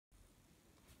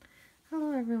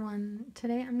everyone,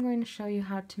 today I'm going to show you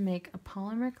how to make a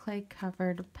polymer clay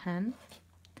covered pen.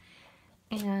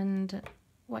 And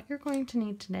what you're going to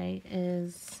need today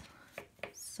is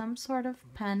some sort of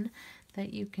pen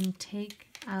that you can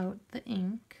take out the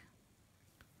ink.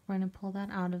 We're going to pull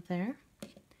that out of there.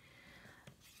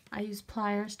 I use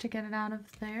pliers to get it out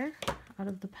of there, out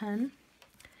of the pen.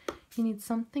 You need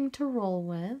something to roll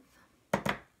with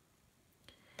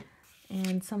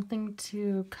and something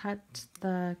to cut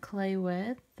the clay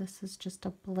with. This is just a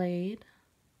blade.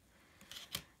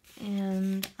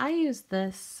 And I use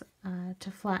this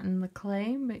to flatten the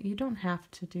clay, but you don't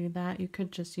have to do that. You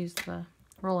could just use the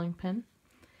rolling pin.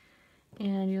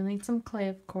 And you'll need some clay,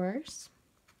 of course.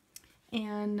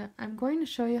 And I'm going to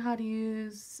show you how to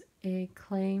use a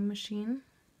clay machine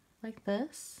like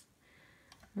this.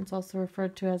 It's also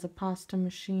referred to as a pasta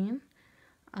machine.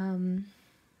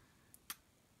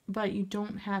 But you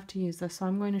don't have to use this, so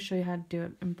I'm going to show you how to do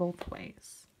it in both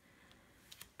ways.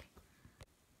 Okay.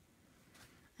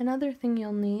 Another thing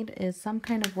you'll need is some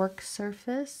kind of work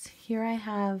surface. Here I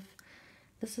have,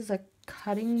 this is a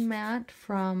cutting mat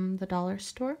from the dollar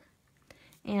store,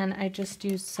 and I just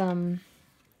used some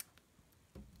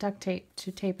duct tape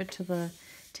to tape it to the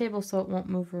table so it won't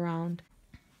move around.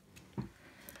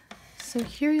 So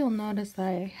here you'll notice that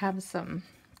I have some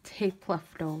tape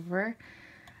left over.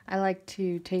 I like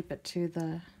to tape it to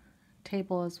the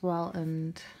table as well,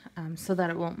 and so that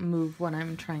it won't move when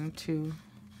I'm trying to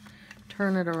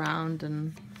turn it around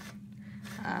and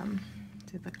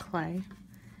do the clay.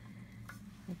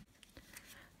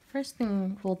 First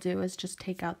thing we'll do is just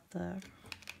take out the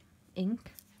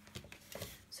ink.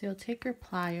 So you'll take your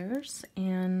pliers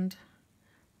and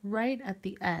right at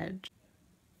the edge,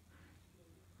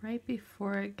 right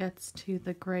before it gets to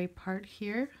the gray part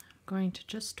here, going to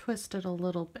just twist it a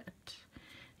little bit.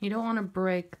 You don't want to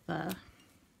break the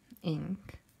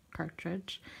ink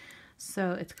cartridge,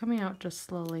 so it's coming out just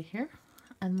slowly here,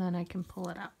 and then I can pull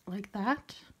it out like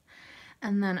that.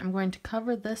 And then I'm going to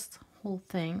cover this whole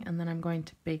thing, and then I'm going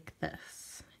to bake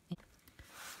this.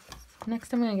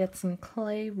 Next I'm going to get some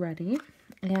clay ready,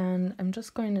 and I'm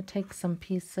just going to take some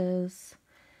pieces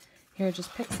here,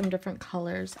 just pick some different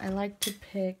colors. I like to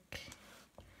pick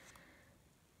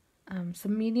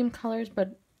some medium colors,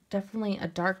 but definitely a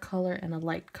dark color and a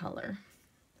light color.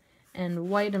 And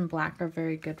white and black are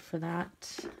very good for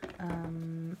that.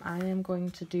 I am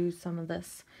going to do some of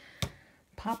this.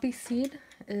 Poppy seed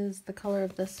is the color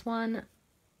of this one.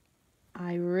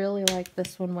 I really like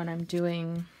this one when I'm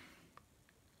doing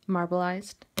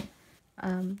marbleized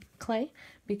clay,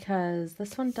 because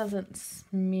this one doesn't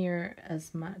smear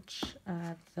as much.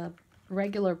 The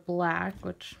regular black,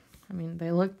 which I mean,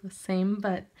 they look the same,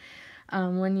 but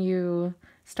when you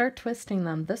start twisting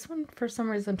them, this one for some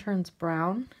reason turns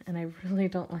brown, and I really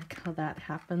don't like how that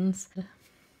happens. Let's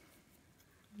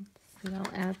see, I'll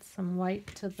add some white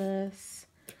to this.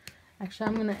 Actually,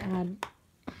 I'm going to add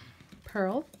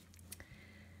pearl.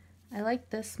 I like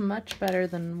this much better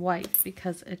than white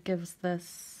because it gives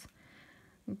this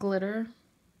glitter,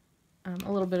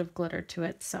 a little bit of glitter to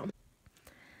it. So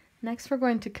next we're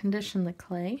going to condition the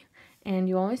clay. And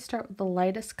you always start with the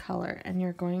lightest color, and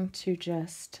you're going to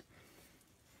just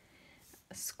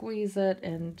squeeze it,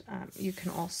 and you can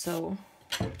also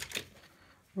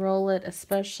roll it,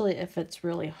 especially if it's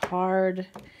really hard.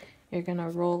 You're going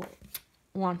to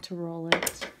want to roll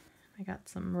it. I got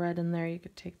some red in there. You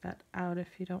could take that out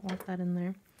if you don't want that in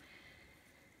there.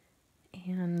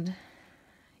 And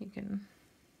you can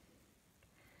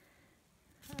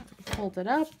hold it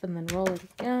up and then roll it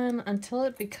again until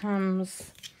it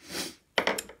becomes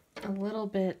a little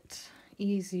bit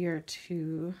easier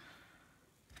to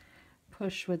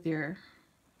push with your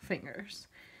fingers.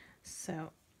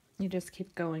 So you just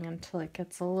keep going until it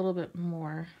gets a little bit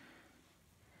more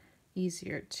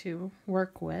easier to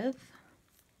work with.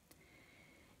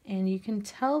 And you can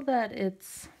tell that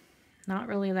it's not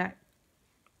really that,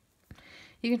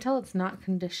 you can tell it's not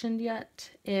conditioned yet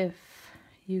if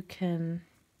you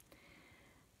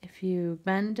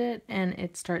bend it and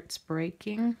it starts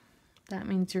breaking. That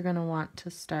means you're going to want to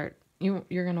start, you're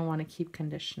going to want to keep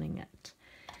conditioning it.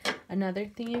 Another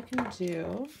thing you can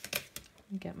do,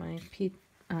 get my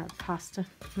pasta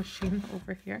machine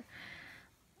over here.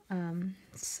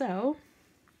 So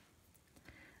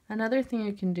another thing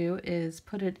you can do is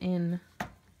put it in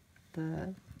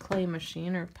the clay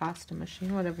machine or pasta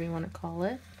machine, whatever you want to call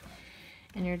it.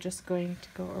 And you're just going to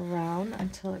go around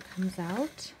until it comes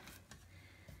out.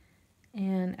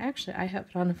 And actually I have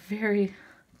it on a very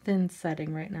thin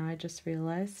setting right now, I just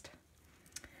realized.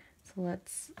 So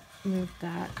let's move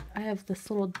that. I have this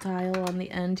little dial on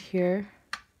the end here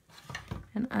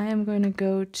And I am going to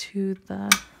go to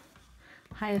the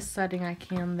highest setting I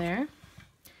can there.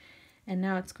 And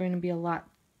now it's going to be a lot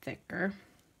thicker.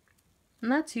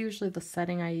 And that's usually the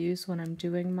setting I use when I'm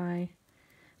doing my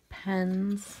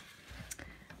pens.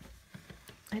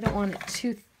 I don't want it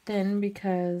too thin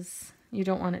because you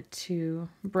don't want it to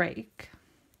break.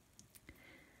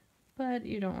 But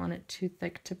you don't want it too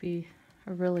thick to be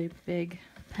a really big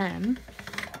pen.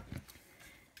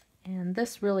 And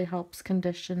this really helps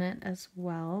condition it as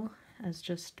well as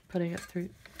just putting it through,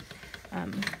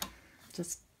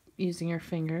 just using your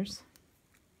fingers.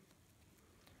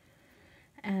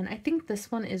 And I think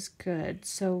this one is good.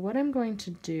 So what I'm going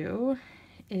to do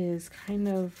is kind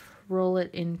of roll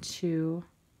it into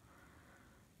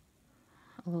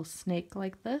a little snake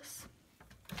like this.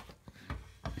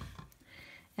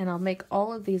 And I'll make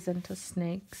all of these into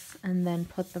snakes and then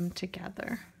put them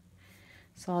together.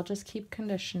 So I'll just keep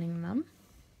conditioning them.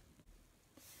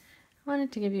 I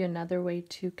wanted to give you another way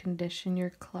to condition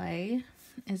your clay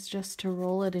is just to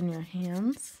roll it in your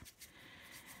hands.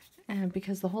 And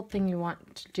because the whole thing you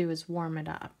want to do is warm it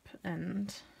up,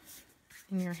 and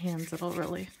in your hands it'll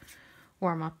really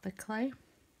warm up the clay.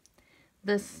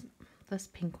 This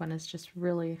pink one is just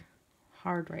really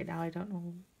hard right now. I don't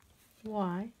know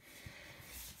why.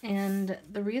 And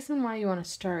the reason why you want to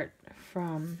start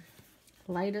from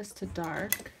lightest to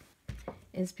dark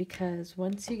is because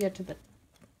once you get to the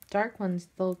dark ones,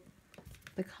 the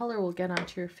color will get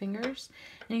onto your fingers,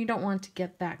 and you don't want to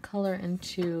get that color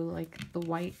into like the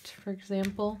white, for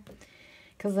example,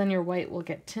 because then your white will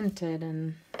get tinted.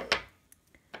 And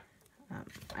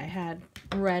I had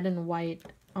red and white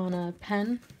on a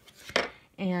pen,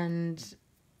 and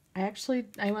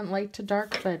I went light to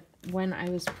dark, but when I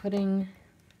was putting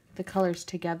the colors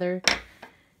together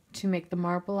to make the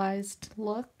marbleized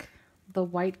look, the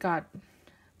white got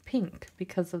pink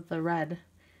because of the red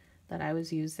that I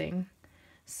was using.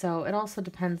 So it also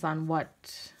depends on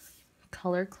what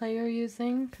color clay you're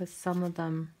using, because some of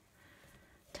them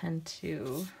tend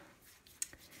to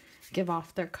give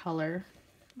off their color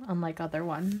unlike other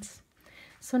ones.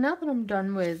 So now that I'm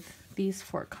done with these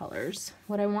 4 colors,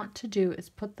 what I want to do is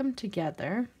put them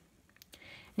together.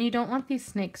 And you don't want these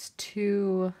snakes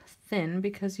too thin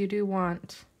because you do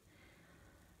want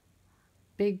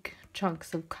big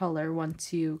chunks of color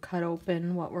once you cut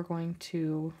open what we're going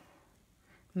to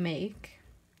make.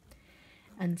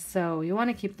 And so you want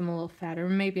to keep them a little fatter.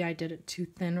 Maybe I did it too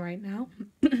thin right now,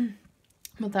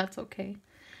 but that's okay.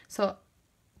 So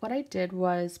what I did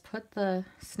was put the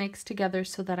snakes together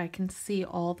so that I can see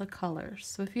all the colors.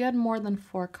 So if you had more than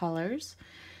 4 colors,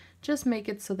 just make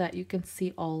it so that you can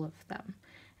see all of them.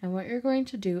 And what you're going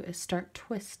to do is start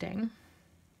twisting.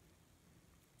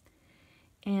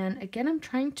 And again, I'm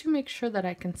trying to make sure that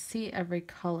I can see every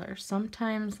color.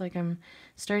 Sometimes, like, I'm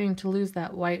starting to lose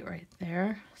that white right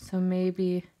there. So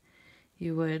maybe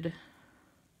you would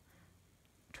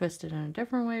twist it in a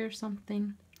different way or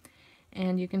something.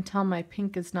 And you can tell my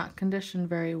pink is not conditioned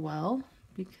very well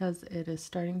because it is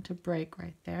starting to break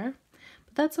right there.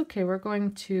 But that's okay. We're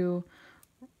going to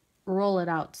roll it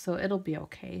out, so it'll be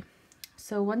okay.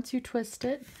 So once you twist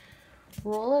it,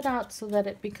 roll it out so that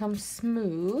it becomes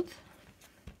smooth.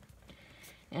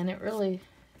 And it really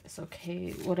is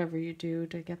okay, whatever you do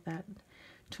to get that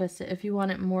twisted. If you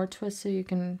want it more twisted, you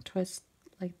can twist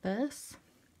like this.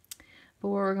 But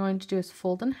what we're going to do is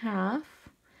fold in half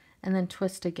and then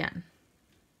twist again.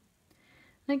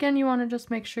 And again, you want to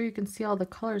just make sure you can see all the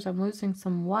colors. I'm losing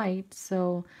some white,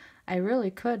 so I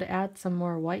really could add some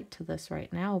more white to this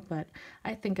right now, but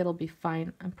I think it'll be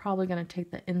fine. I'm probably going to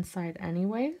take the inside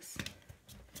anyways.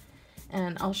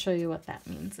 And I'll show you what that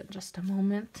means in just a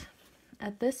moment.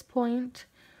 At this point,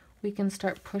 we can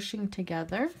start pushing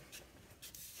together.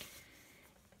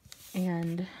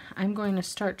 And I'm going to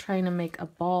start trying to make a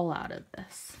ball out of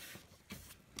this.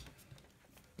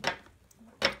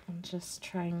 I'm just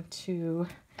trying to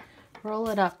roll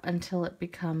it up until it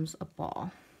becomes a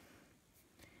ball.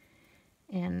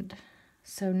 And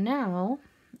so now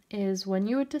is when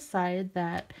you would decide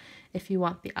that if you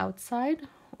want the outside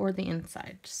or the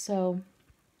inside. So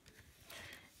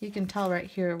you can tell right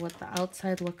here what the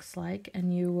outside looks like,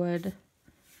 and you would,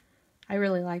 I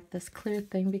really like this clear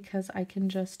thing because I can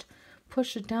just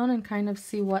push it down and kind of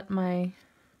see what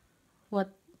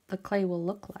the clay will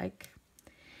look like.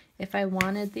 If I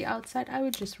wanted the outside, I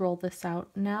would just roll this out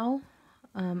now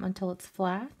until it's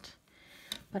flat.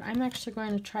 But I'm actually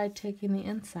going to try taking the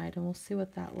inside, and we'll see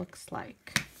what that looks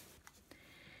like.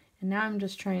 And now I'm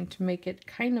just trying to make it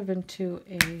kind of into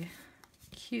a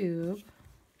cube.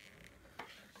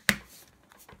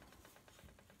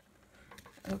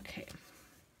 Okay.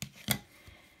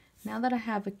 Now that I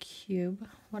have a cube,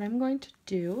 what I'm going to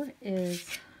do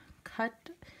is cut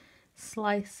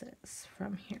slices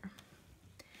from here.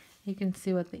 You can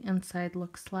see what the inside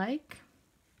looks like.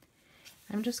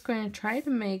 I'm just going to try to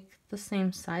make the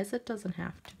same size. It doesn't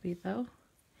have to be though.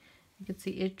 You can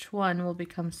see each one will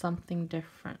become something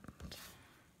different.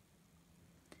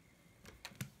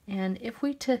 And if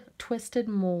we twisted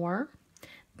more,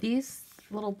 these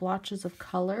little blotches of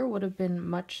color would have been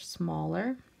much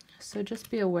smaller. So just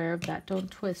be aware of that. Don't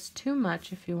twist too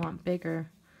much if you want bigger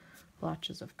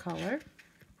blotches of color.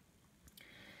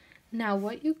 Now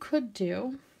what you could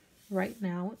do right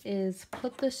now is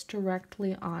put this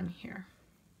directly on here.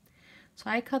 So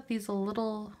I cut these a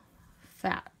little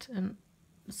fat, and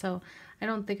so I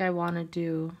don't think I want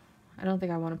to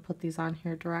put these on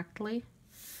here directly,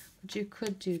 but you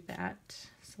could do that.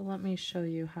 So let me show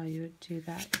you how you would do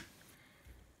that.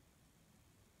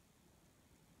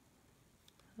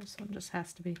 This one just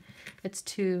has to be, it's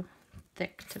too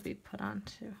thick to be put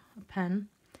onto a pen.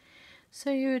 So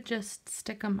you would just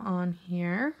stick them on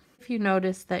here. If you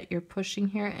notice that you're pushing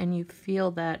here and you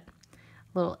feel that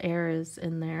little air is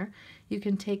in there, you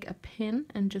can take a pin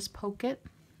and just poke it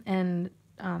and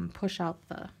push out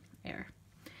the air.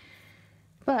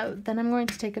 But then I'm going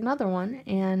to take another one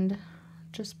and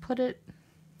just put it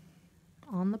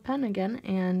on the pen again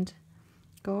and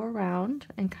go around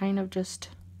and kind of just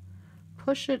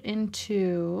push it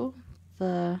into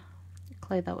the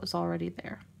clay that was already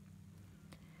there.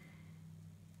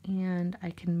 And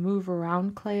I can move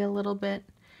around clay a little bit.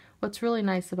 What's really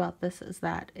nice about this is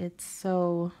that it's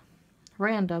so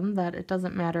random that it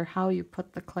doesn't matter how you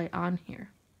put the clay on here.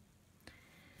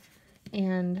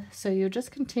 And so you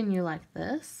just continue like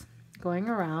this, going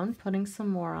around, putting some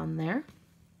more on there.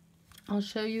 I'll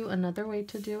show you another way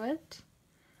to do it.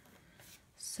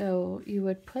 So you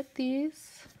would put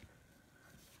these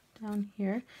down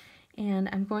here, and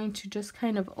I'm going to just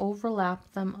kind of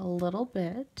overlap them a little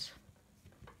bit.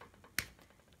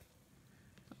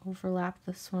 Overlap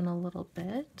this one a little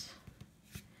bit,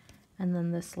 and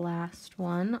then this last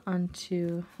one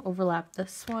onto overlap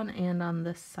this one and on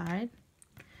this side.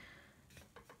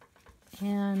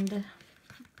 And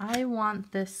I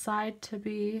want this side to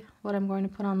be what I'm going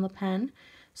to put on the pen,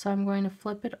 so I'm going to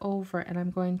flip it over and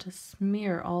I'm going to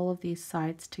smear all of these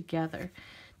sides together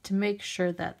to make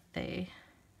sure that they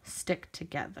stick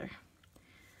together.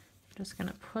 I'm just going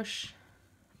to push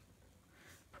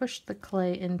the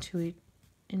clay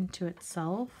into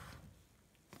itself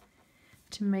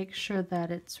to make sure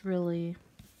that it's really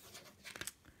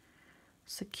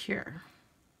secure.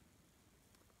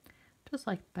 Just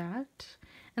like that.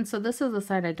 And so this is the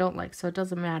side I don't like, so it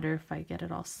doesn't matter if I get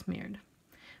it all smeared.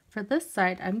 For this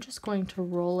side, I'm just going to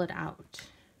roll it out.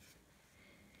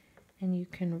 And you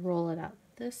can roll it out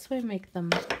this way, make them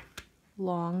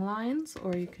long lines,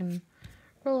 or you can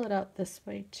roll it out this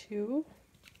way too.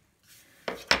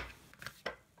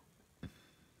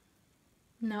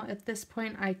 Now at this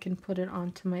point I can put it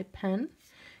onto my pen.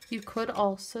 You could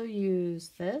also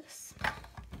use this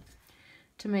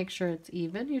to make sure it's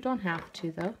even. You don't have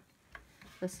to though.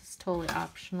 This is totally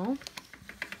optional.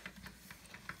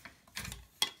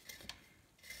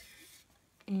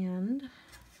 And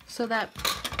so that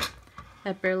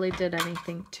barely did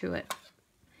anything to it.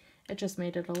 It just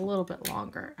made it a little bit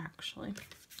longer actually.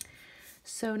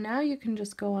 So now you can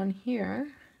just go on here,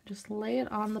 just lay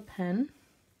it on the pen.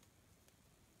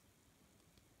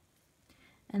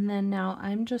 And then now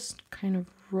I'm just kind of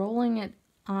rolling it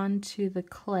onto the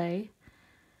clay,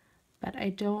 but I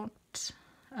don't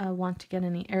want to get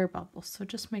any air bubbles. So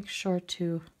just make sure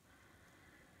to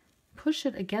push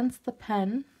it against the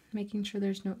pen, making sure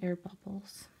there's no air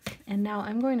bubbles. And now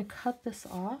I'm going to cut this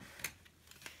off.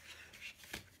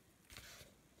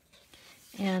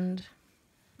 And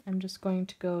I'm just going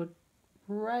to go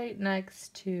right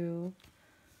next to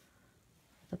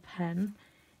the pen.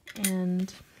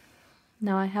 And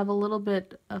now I have a little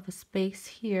bit of a space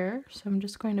here, so I'm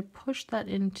just going to push that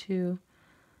into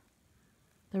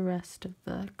the rest of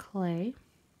the clay.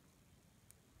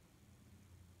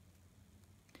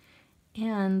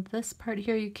 And this part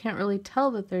here, you can't really tell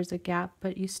that there's a gap,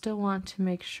 but you still want to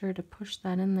make sure to push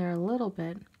that in there a little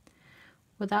bit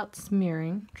without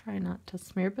smearing. Try not to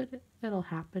smear, but it'll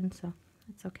happen, so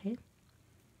it's okay.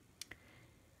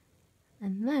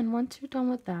 And then once you're done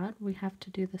with that, we have to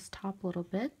do this top little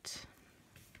bit.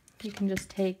 You can just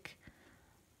take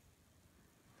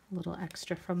a little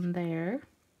extra from there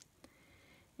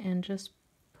and just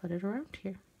put it around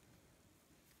here.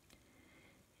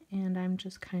 And I'm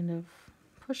just kind of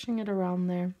pushing it around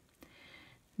there.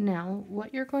 Now,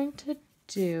 what you're going to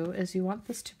do is you want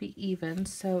this to be even,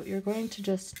 so you're going to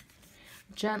just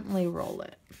gently roll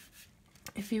it.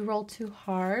 If you roll too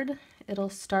hard, it'll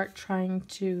start trying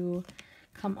to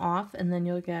come off, and then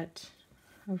you'll get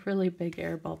a really big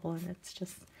air bubble, and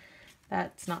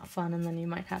that's not fun, and then you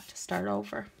might have to start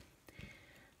over.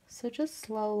 So just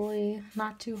slowly,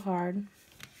 not too hard.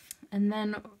 And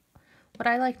then what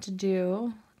I like to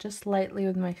do, just lightly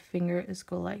with my finger, is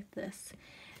go like this,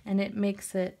 and it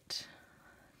makes it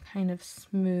kind of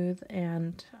smooth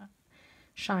and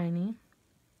shiny.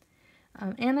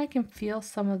 And I can feel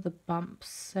some of the bumps,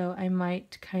 so I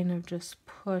might kind of just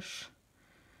push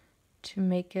to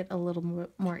make it a little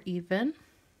more even.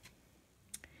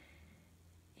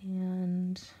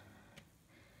 And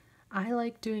I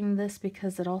like doing this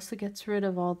because it also gets rid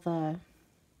of all the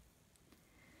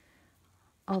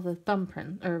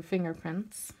thumbprint or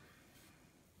fingerprints.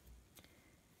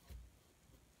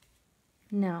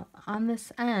 Now on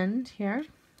this end here,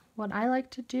 what I like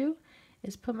to do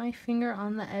is put my finger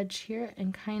on the edge here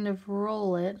and kind of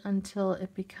roll it until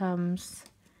it becomes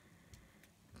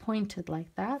pointed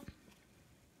like that.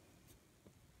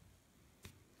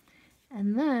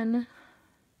 And then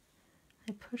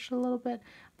I push a little bit,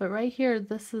 but right here,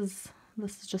 this is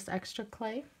just extra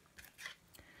clay.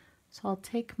 So I'll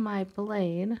take my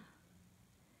blade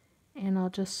and I'll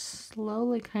just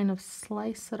slowly kind of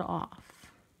slice it off.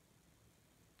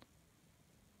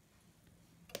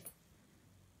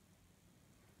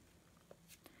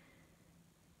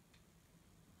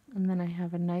 And then I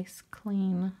have a nice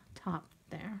clean top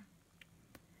there.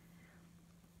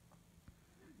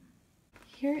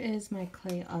 Here is my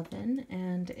clay oven,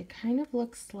 and it kind of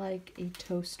looks like a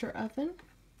toaster oven,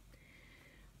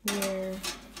 where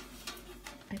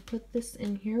I put this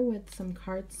in here with some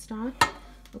cardstock,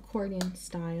 accordion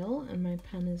style, and my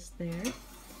pen is there.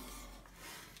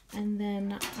 And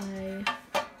then I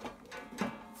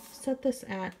set this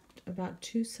at about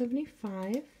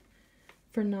 275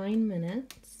 for 9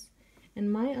 minutes,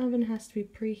 and my oven has to be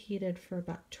preheated for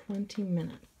about 20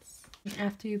 minutes.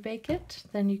 After you bake it,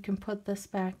 then you can put this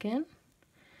back in.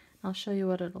 I'll show you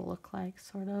what it'll look like,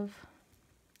 sort of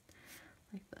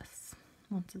like this,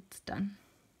 once it's done.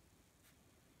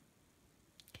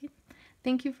 Okay,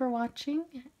 thank you for watching,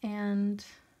 and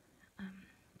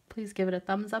please give it a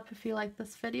thumbs up if you like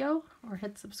this video, or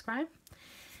hit subscribe,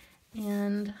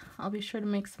 and I'll be sure to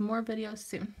make some more videos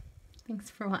soon. Thanks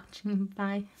for watching.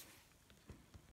 Bye.